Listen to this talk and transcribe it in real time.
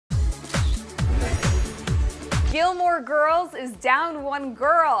Gilmore Girls is down one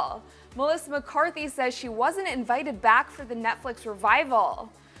girl. Melissa McCarthy says she wasn't invited back for the Netflix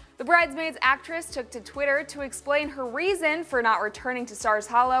revival. The Bridesmaids actress took to Twitter to explain her reason for not returning to Stars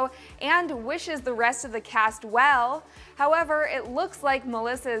Hollow and wishes the rest of the cast well. However, it looks like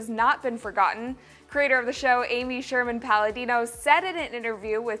Melissa has not been forgotten. Creator of the show, Amy Sherman-Palladino, said in an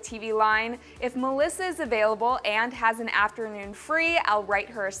interview with TV Line, "If Melissa is available and has an afternoon free, I'll write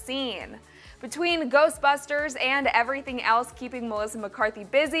her a scene." Between Ghostbusters and everything else keeping Melissa McCarthy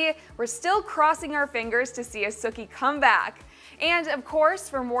busy, we're still crossing our fingers to see a Sookie comeback. And of course,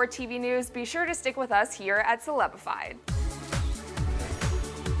 for more TV news, be sure to stick with us here at Celebified.